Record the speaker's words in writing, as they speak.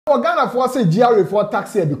Ghana for say GRA for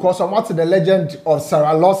taxi because of what the legend of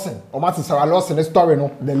Sarah Lawson or what Sarah Lawson story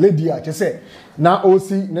no the lady just say now OC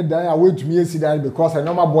ne dan I wait to me see that because I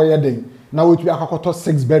normal boy day now we akokoto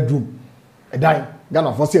 6-bedroom a dime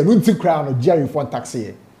Ghana for say no tin cry no GRA for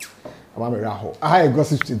taxi I'm a I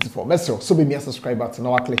gossip 24 message so be me a subscriber to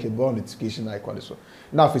now click the bell notification icon so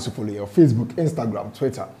now follow your Facebook, Instagram,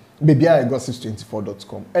 Twitter. Baby, I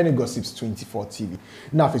gossips24.com, any gossips24 TV.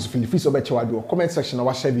 Now, if you feel so better, do comment section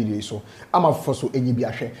or share video so I'm a force to any be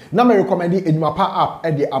a share. Now, I recommend it in my app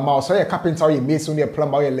and the amount so a carpenter, a mason, a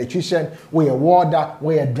plumber, a electrician, or a warder,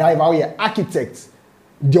 or a driver, or a architect.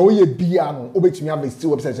 The way be an obey to me have a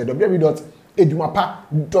still website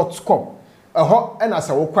www.edumapa.com. And as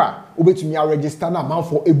I walk, obey to me, I register now amount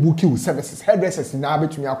for a booking services. Hairdressers in Abbey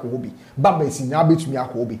to me, Akobi, Barbers in Abbey to me,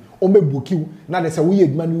 Akobi, Ome booking. Now there's a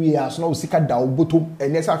weird man we are, so now Sika down, bottom,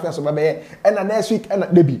 and next after some baby, and next week,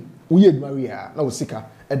 and baby, weird Maria, now Sika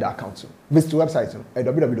at the account. Visit the website at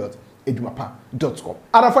www.edumapa.com.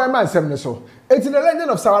 And I find myself so. It's in the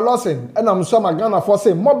legend of Sarah Lawson, and I'm so Ghana for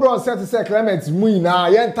saying, more brown set to say Clement, Muina,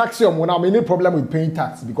 yen taxium, when I'm any problem with paying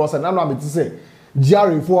tax, because I know I'm to say.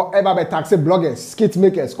 GRA for ever be taxi bloggers, skit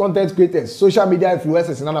makers, content creators, social media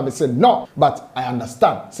influencers, and I'm saying no, but I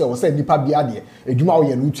understand. So I say nipa biade, e duma o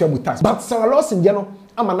ye lutua mu tax. But Sarah Lawson, you know,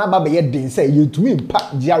 I'm anaba be ye den say you to me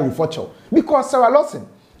impact GRA for chow because Sarah Lawson,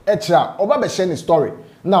 extra oba be share story.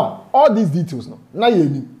 Now all these details no, na ye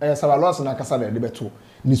ni Sarah Lawson akasa de beto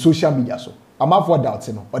ni social media so. I'm up for doubt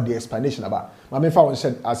you know or the explanation about. My main one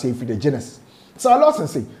said I say for the genesis. Sarah Lawson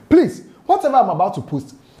say, please, whatever I'm about to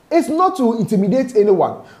post. It's not to intimidate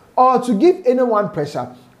anyone or to give anyone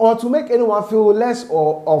pressure or to make anyone feel less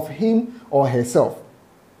of him or herself,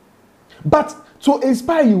 but to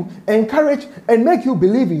inspire you, encourage, and make you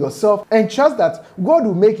believe in yourself and trust that God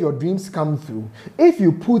will make your dreams come through if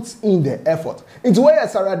you put in the effort. It's where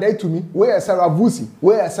Sarah Day to me, where Sarah Vusi,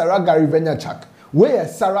 where Sarah Gary Vaynerchuk, where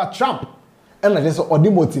Sarah Trump, and there's a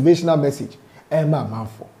motivational message. Emma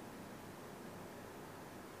Manfo.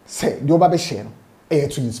 Say, do you share?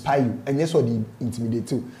 To inspire you, and yes, or the intimidate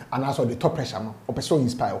you, and also the top pressure, or person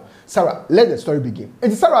inspire. Sarah, let the story begin.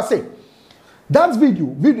 And Sarah say, that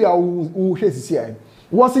video who hears here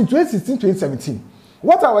was in 2016-2017.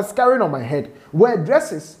 What I was carrying on my head were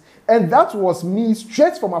dresses, and that was me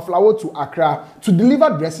straight from Aflawo to Accra to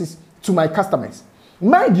deliver dresses to my customers.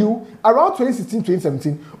 Mind you, around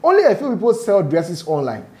 2016-2017, only a few people sell dresses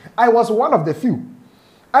online. I was one of the few.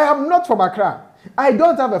 I am not from Accra. I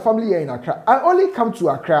don't have a family here in Accra. I only come to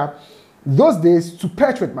Accra those days to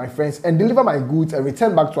perch with my friends and deliver my goods and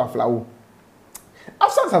return back to Aflawo.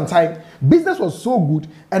 After some time, business was so good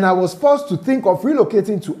and I was forced to think of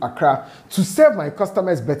relocating to Accra to serve my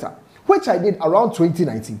customers better, which I did around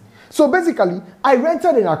 2019. So basically, I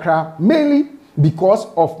rented in Accra mainly because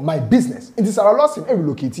of my business. It is Sarah Lawson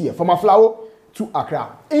relocated here from Aflawo to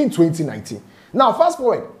Accra in 2019. Now, fast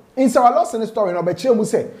forward. In Sarah Lawson story, no be chemu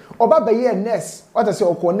say, oba be ye nurse, what I say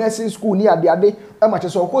oko nursing school ni ade e ma che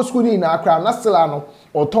so oko school ni na Accra na still ano,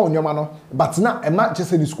 o ton nyoma no, but na e ma che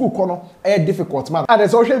say the school ko no e difficult man. And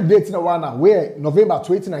there's also date na one na where November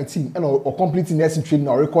 2019 and or complete nursing training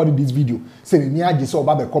or recording this video, say ni age so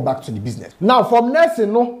oba be come back to the business. Now from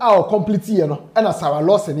nursing no, our complete here no, and Sarah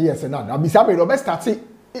Lawson here say na, be say be start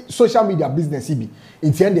social media business be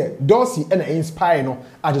into the Dorsey and inspire no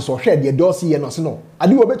I just share the Dorsey and no I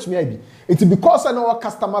do bet me be it's because I know our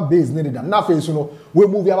customer base needed them now face no we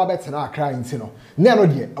move about better now crying no no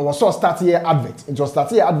there I was so start here advert it was start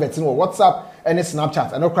here advert no WhatsApp and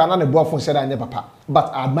Snapchat and no cry on the boy phone said I never papa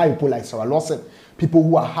but I admire people like Sarah Lawson, people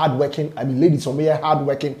who are hardworking. I mean ladies from here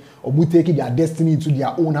hardworking or who taking their destiny into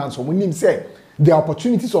their own hands. So when him say the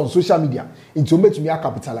opportunities on social media into make me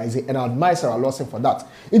capitalizing and I admire Sarah Lawson for that.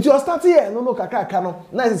 Into your start here, no kakaka no.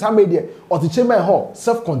 Nice is how made there or the chamber hall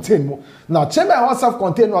self-contained mo. Now chamber hall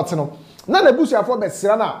self-contained not no. Na the bush for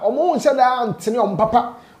besirana. Omo unse da antini om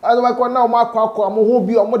papa. Otherwise kwa na omo akwa omo ho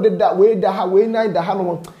bi omo de da we da ha we nine da ha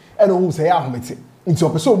no. And who say ya homete. Into a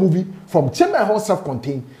person movie from chamber hall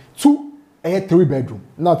self-contained to a 3-bedroom.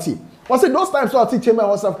 Now see. Was it those times so I teach chamber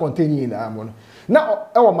hall self-contained in one. Now,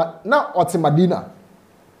 Madina,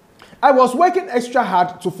 I was working extra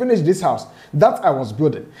hard to finish this house that I was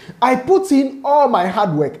building. I put in all my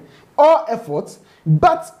hard work, all efforts,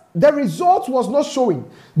 but the result was not showing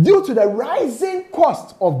due to the rising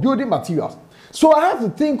cost of building materials. So I have to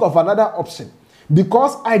think of another option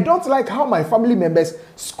because I don't like how my family members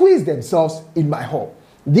squeeze themselves in my home.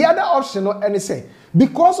 The other option, anything,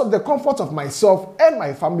 because of the comfort of myself and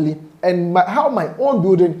my family and how my own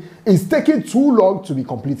building is taking too long to be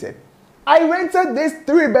completed, I rented this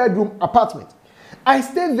 3-bedroom apartment. I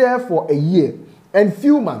stayed there for a year and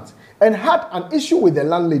few months and had an issue with the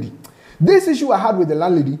landlady. This issue I had with the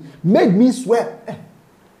landlady made me swear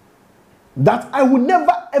that I would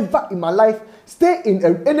never ever in my life stay in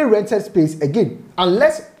any rented space again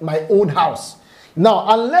unless my own house. Now,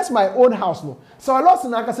 unless my own house, no. So I lost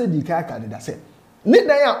in Akase di Kaka did I say. Need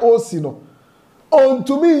na also no. On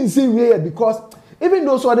to me in same way because even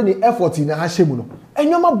those who are the effort in Hashemu no. And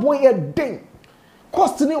your boy a ding.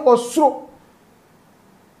 Costing it was so.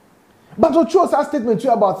 But to chose a statement to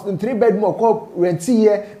you about the 3-bedroom or rent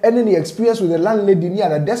here and any experience with the landlady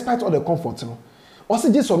near despite all the comfort, no.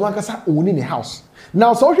 Also just on one kasa owning a house.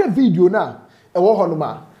 Now social video now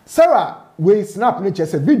Sarah we snap nature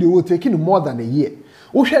say video will taking more than a year.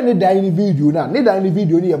 We share the dining video now. The dining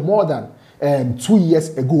video near more than 2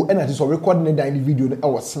 years ago, and I just recording the dining video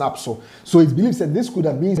our snap so it's believed that this could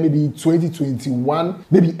have been maybe 2021,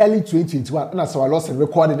 maybe early 2021. And as I lost and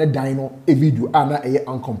recording a video and a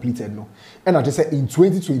uncompleted no. And I just said in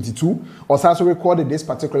 2022, or also recorded this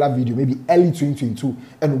particular video maybe early 2022,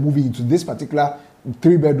 and we're moving into this particular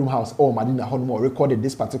 3-bedroom house or Madina Honmo recorded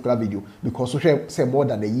this particular video because we say more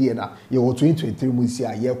than a year now. You 2023 months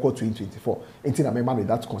here, year 2024. Until I remember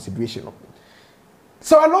that consideration.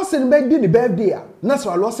 So I lost in bed the birthday. That's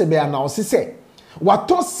why I lost a bear now. She said, what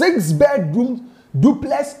 6-bedroom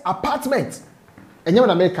duplex apartment. And you're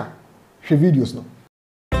in America. She videos no.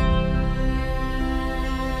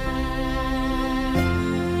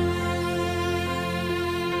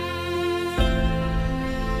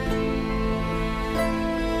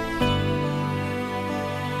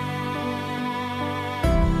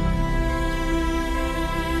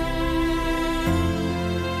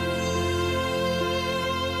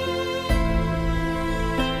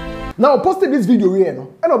 Now, I posted this video here,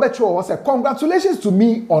 no? And I bet you I said, congratulations to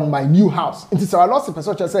me on my new house. And so I lost the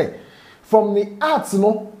person say, from the arts,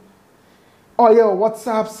 no? Oh, yeah,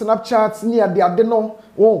 WhatsApp, Snapchat, near the adeno.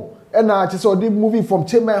 Oh, and I just saw the movie from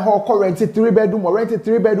Chairman Hall, rented 3-bedroom or rented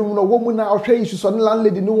 3-bedroom. No woman now, I'll show you some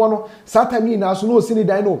landlady, no one. Saturday now, so no silly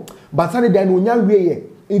dino. But Sunday dino, young way.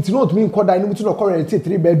 It's not me called dino to no rented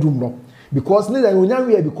 3-bedroom, no. Because neither young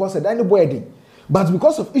way because a dino wedding. But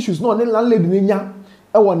because of issues, no, landlady in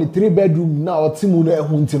I want a 3-bedroom now, Timuna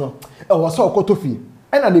Huntino. I was so kotofi.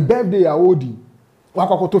 And at the birthday, I owed him.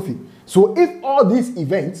 Kotofi. So if all these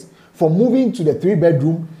events from moving to the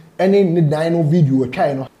 3-bedroom and in the dino video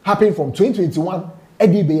happened from 2021,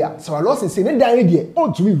 Eddie Bear. So I lost in saying the idea.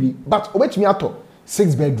 Oh, to me, but wait me at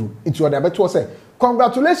 6-bedroom. It's what I bet was say.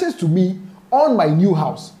 Congratulations to me on my new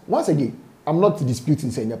house. Once again, I'm not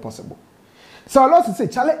disputing saying that possible. So I lost to say,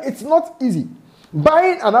 Charlie, it's not easy.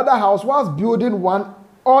 Buying another house whilst building one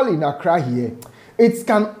all in Accra here, it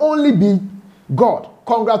can only be God.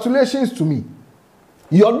 Congratulations to me.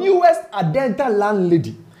 Your newest Adenta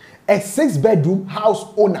landlady, a 6-bedroom house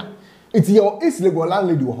owner. It's your East Lagos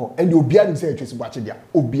landlady and you'll be able to say it's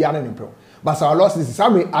but Sarah Lawson is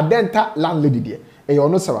some Adenta landlady there. And you're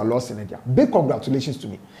not Sarah Lawson in there. Big congratulations to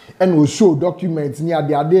me. And we'll show documents near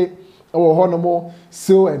the other or honorable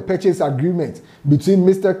sale and purchase agreement between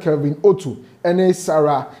Mr. Kelvin Otu and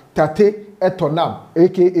Sarah Tate Etonam,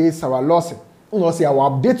 aka Sarah Lawson. I will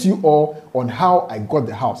update you all on how I got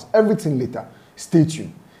the house. Everything later. Stay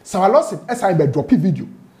tuned. Sarah Lawson, as I drop a video.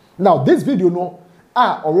 Now, this video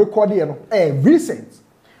or recorded recent.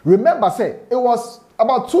 Remember, say it was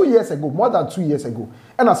about 2 years ago, more than 2 years ago.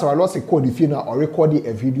 And as Sarah Lawson called the funeral or recorded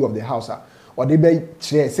a video of the house, or they may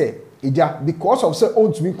say, because of say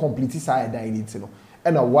own to me completely side dining,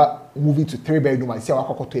 and I was moving to 3-bedroom. I say I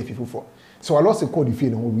got to for. So I lost a code if you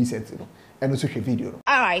know recently, and also a video.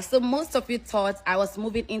 Alright, so most of you thought I was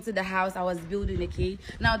moving into the house I was building, okay?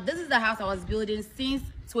 Now this is the house I was building since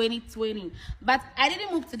 2020, but I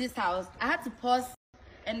didn't move to this house. I had to pause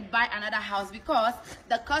and buy another house because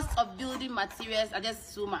the cost of building materials are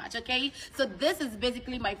just so much, okay? So this is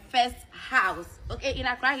basically my first house, okay, in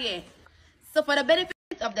Accra here. So for the benefit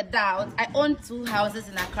of the doubt, I own 2 houses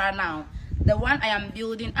in Accra now. The one I am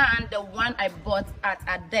building and the one I bought at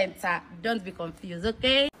Adenta. Don't be confused,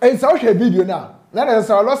 okay? It's okay video now. Now there's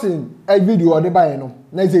a loss in a video or the buy no.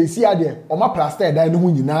 Now say see there or my plaster that no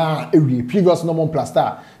win na every previous normal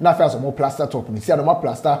plaster. Now first more plaster top. See the more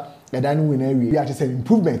plaster that I know win every. We actually said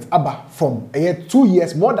improvement aba from 2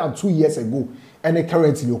 years, more than 2 years ago. And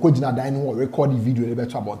currently you could not dining record the video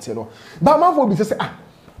about it. But man for be say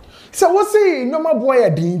so what say normal boy a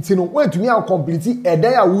din tino when to me I complete a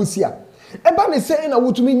day I will see. Eba ne say na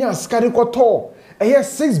wotumi nya skare koto eye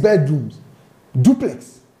 6 bedrooms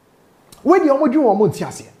duplex we di omodwi wo ti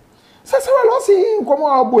ase say lo si nkomo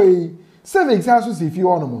aboy civic aso si fi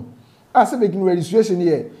ono mo civic registration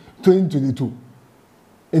here 2022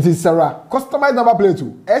 It is Sarah. Customized number plate to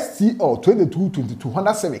STL 2222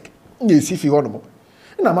 Honda Civic. Yes, if you want more.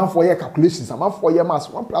 And I'm for your calculations. I'm for your mass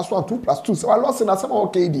 1 + 1 2 + 2. So I lost in a summer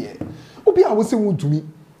okay dear. Obi I will say to me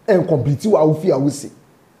and complete you. I will feel I will say.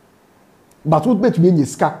 But what bet me in your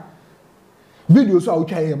scar videos I will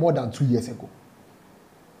try more than 2 years ago.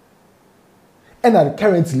 And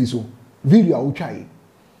currently so video I will try.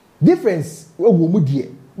 Difference dear.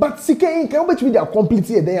 But CK can bet me they are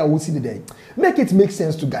completely there. I will see the day. Make it make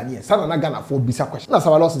sense to Ghanaians. Some are Ghana for bisa question. That's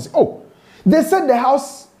our loss. Oh, they said the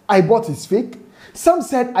house I bought is fake. Some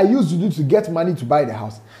said I used Juju to get money to buy the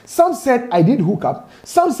house. Some said I did hook up.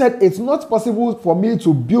 Some said it's not possible for me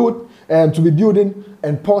to build, to be building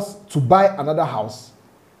and pause to buy another house.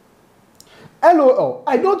 LOL,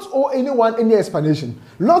 I don't owe anyone any explanation.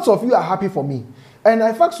 Lots of you are happy for me. And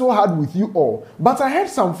I fought so hard with you all. But I heard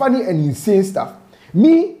some funny and insane stuff.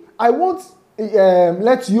 Me, I won't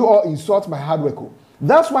let you all insult my hard work.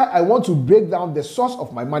 That's why I want to break down the source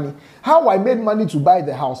of my money, how I made money to buy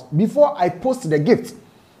the house before I post the gift.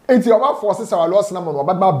 And your forces our loss number,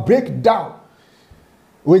 but my breakdown.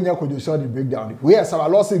 When you could show the breakdown, where's our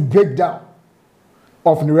loss breakdown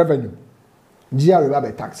of the revenue?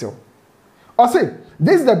 GR tax sale. Or say,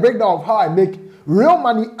 this is the breakdown of how I make real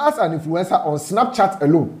money as an influencer on Snapchat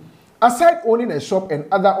alone, aside owning a shop and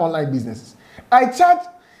other online businesses. I charge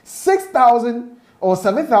 6,000 or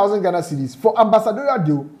 7,000 Ghana cedis for ambassadorial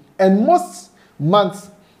deal, and most months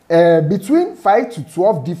between 5 to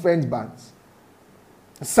 12 different bands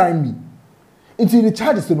sign me. Until the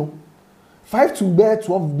charges, 5 to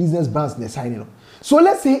 12 business brands they sign in. So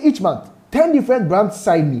let's say each month 10 different brands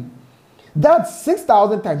sign me. That's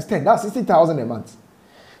 6,000 times 10. That's 60,000 a month.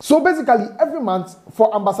 So basically, every month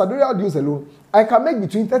for ambassadorial deals alone, I can make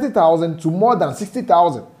between 30,000 to more than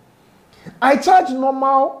 60,000. I charge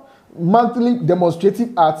normal monthly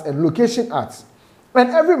demonstrative arts and location arts.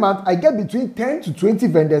 And every month, I get between 10 to 20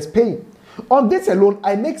 vendors paying. On this alone,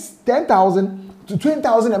 I make 10,000 to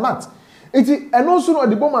 20,000 a month. And also, on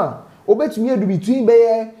the bomber, obey to me between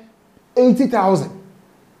 80,000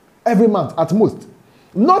 every month at most.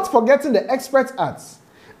 Not forgetting the expert ads.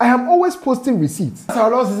 I am always posting receipts. As our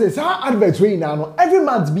Lord says, how advert now? Every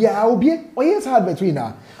month, be I will be. Or yes, advert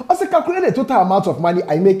now. Also, calculate the total amount of money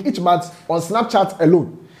I make each month on Snapchat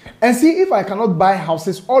alone, and see if I cannot buy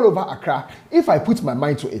houses all over Accra if I put my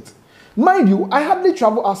mind to it. Mind you, I hardly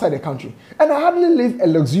travel outside the country, and I hardly live a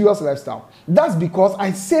luxurious lifestyle. That's because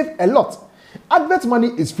I save a lot. Advert money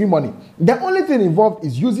is free money. The only thing involved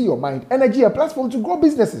is using your mind, energy, and platform to grow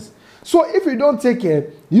businesses. So if you don't take care,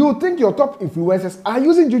 you think your top influencers are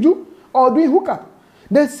using juju or doing hookup.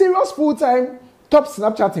 The serious full-time top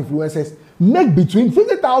Snapchat influencers make between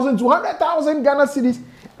 50,000 to 100,000 Ghana cedis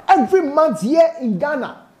every month here in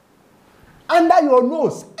Ghana. Under your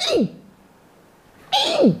nose.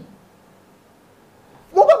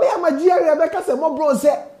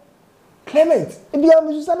 Clement,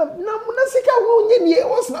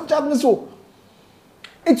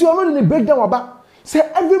 it's already the breakdown about. Say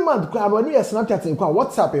every month, crowd when you are Snapchat and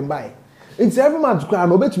WhatsApp and buy. It's every month,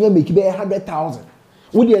 crowd. Bet me make it 100,000.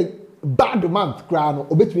 With a bad month, crowd.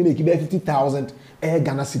 Bet me make it 50,000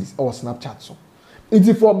 Ghana cedis or Snapchat. So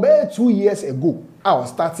it's from 2 years ago. I was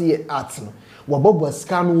starting at what Bob was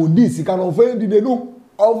scanning this. You can offend the no.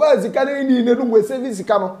 Over the cannon in the room with service. You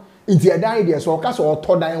can into a idea. So cast or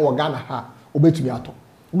Toda or Ghana ha. Bet me at all.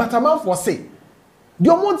 But a man for say,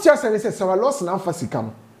 the amount just and says, so I lost an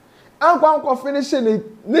amphasicam. Uncle finishing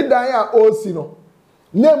it, need die also.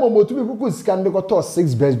 Name of two people can go to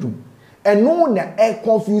 6 bedroom. And no one air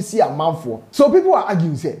confused a man for. So people are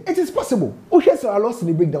arguing, say, it is possible. Oh, yes, I lost in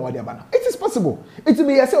the breakdown of their banner. It is possible. It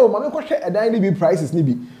may say, oh, Mamma, a dining prices,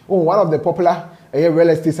 maybe. Oh, one of the popular real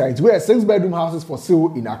estate sites where 6 bedroom houses for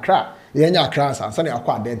sale in Accra. The Enya Accra and Sunday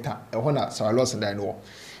Aqua Denta, a Honda, so I lost in the war.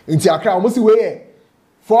 Into Accra, almost way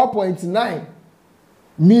 4.9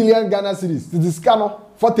 million Ghana cedis. To this cano.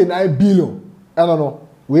 49 billion. I don't know.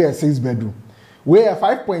 We are 6 bedroom. We are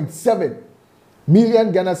 5.7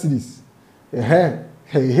 million Ghana cedis.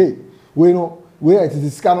 Hey. We know we are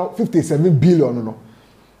this kind of 57 billion. No.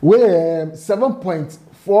 We are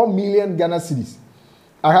 7.4 million Ghana cedis.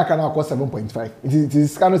 I can now cost 7.5. It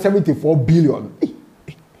is kind of 74 billion.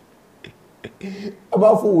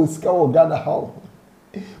 About 4 weeks ago, Ghana how?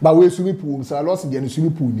 But we swimming pool. So I lost in the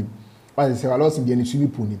swimming pool. I say I lost in the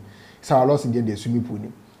swimming pool. So I lost in the swimming pool.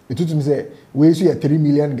 It told me say we see 3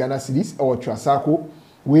 million Ghana cedis or Trasako.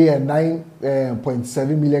 We are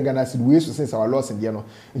 9.7 million Ghana cedis. We used to say our loss in the ano.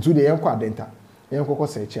 Into the Yanko Adenta. Yanko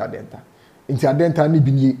search Adenta. Into Adenta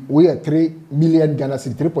ni we are 3 million Ghana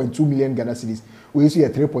cedis, 3.2 million Ghana cedis. We used to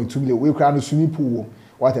 3.2 million. We crown swimming pool.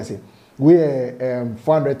 What I say? we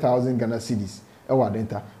 400,000 Ghana cedis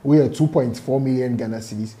we 2.4 million Ghana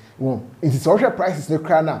cedis it is social prices no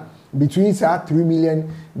cry between 3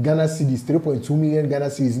 million Ghana cedis 3.2 million Ghana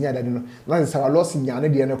cedis near that now is our loss in Ghana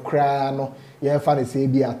the no cry no yeah fan say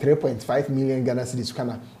be 3.5 million Ghana cedis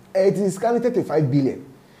kana it is currently 35 billion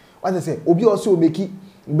what I say obi also make it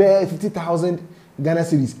 50,000 Ghana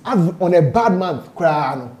cedis on a bad month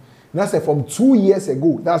cry no that's from 2 years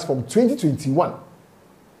ago that's from 2021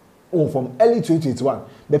 from early 2021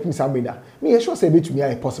 bepim sameda me sure say bet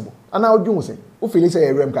me possible and now do say o feel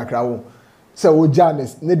say rem kakra wo say o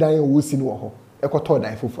Janes ne dan wo si no ho ekoto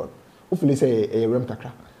dan foforo o feel say rem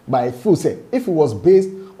kakra but I feel say if it was based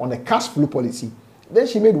on a cash flow policy then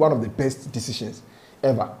she made one of the best decisions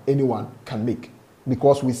ever anyone can make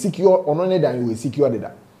because we secure onone dan we secure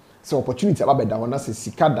that so opportunity about that one say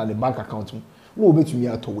sika than the bank account no bet me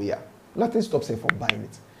out way nothing stops her from buying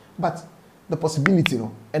it but the possibility,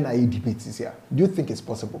 NIA debate is here. Do you think it's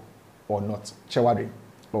possible or not? Share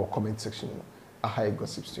or comment section. Ahai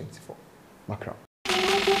Gossips 24. Magraheb.